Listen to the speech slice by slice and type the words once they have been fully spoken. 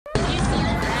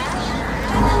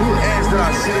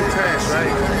got city crash,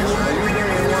 right? And you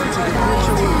didn't want to get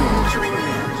picture with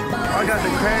me. I got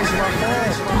the crash in my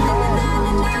phone.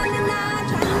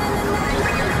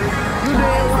 You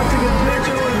didn't want to get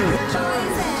picture with me.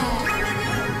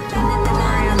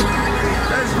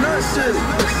 That's nuts shit.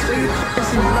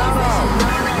 It's not off.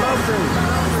 Nothing.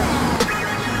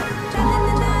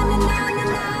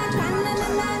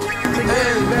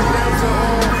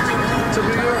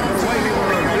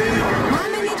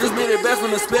 Just made it back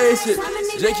from the spaceship.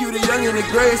 JQ the young and the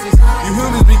gracious. You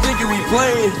humans be thinking we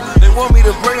playing. They want me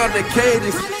to bring out the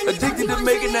cages. Addicted to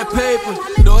making that paper.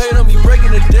 Don't hate on me breaking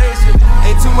the day shit.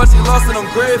 Ain't too much he lost and I'm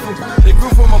grateful. They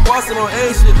grew from my Boston on A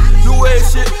shit. New wave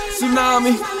shit,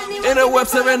 tsunami. In the web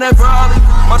 7 that Raleigh.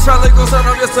 My Charlie goes out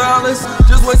on your silence.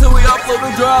 Just wait till we upload the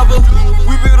driver.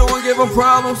 We be the one giving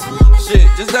problems. Shit,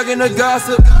 just ducking the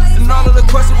gossip. And all of the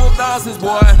questionable nonsense,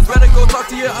 boy. Better go talk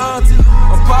to your auntie.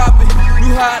 I'm popping,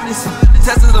 new hotness.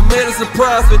 Teslas are made us a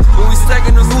profit. When we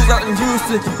stacking the rules out in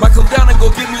Houston, might come down and go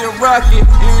get me a rocket.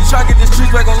 And we try to get the streets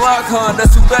back on lock-on.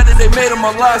 That's too bad that they made him my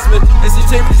locksmith. And see,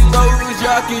 Chambers, you know who was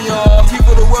jocking, y'all. Keep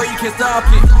for the world, you can't stop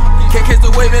it. Can't catch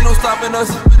the wave, ain't no stopping us.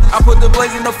 I put the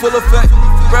blaze in the full effect.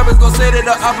 Rappers gon' say they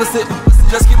the opposite.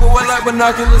 Just keep away like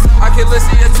binoculars. I can't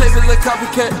listen, your tape is a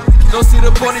copycat. Don't see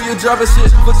the point of you dropping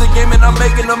shit. Put the game and I'm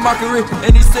making a mockery.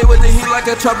 And he stay with the heat like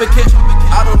a tropic kid.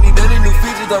 I don't need any new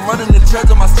features. I'm running the trends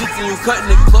on my streets and you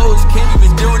cutting it close. Can't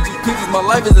even deal with you pieces. My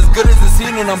life is as good as the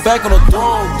scene and I'm back on the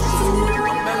throne.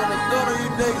 I'm back on the throne of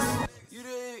you niggas.